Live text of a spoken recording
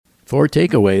4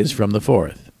 takeaways from the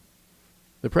 4th.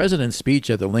 The president's speech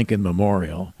at the Lincoln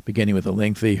Memorial, beginning with a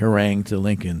lengthy harangue to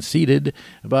Lincoln seated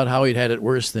about how he'd had it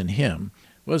worse than him,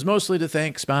 was mostly to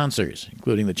thank sponsors,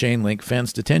 including the chain-link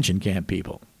fence detention camp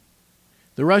people.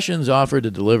 The Russians offered to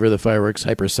deliver the fireworks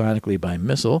hypersonically by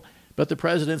missile, but the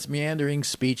president's meandering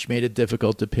speech made it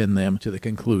difficult to pin them to the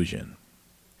conclusion.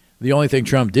 The only thing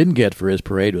Trump didn't get for his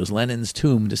parade was Lenin's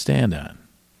tomb to stand on.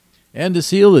 And to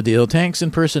seal the deal, tanks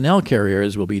and personnel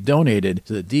carriers will be donated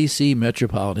to the D.C.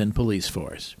 Metropolitan Police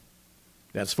Force.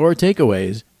 That's 4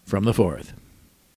 takeaways from the 4th.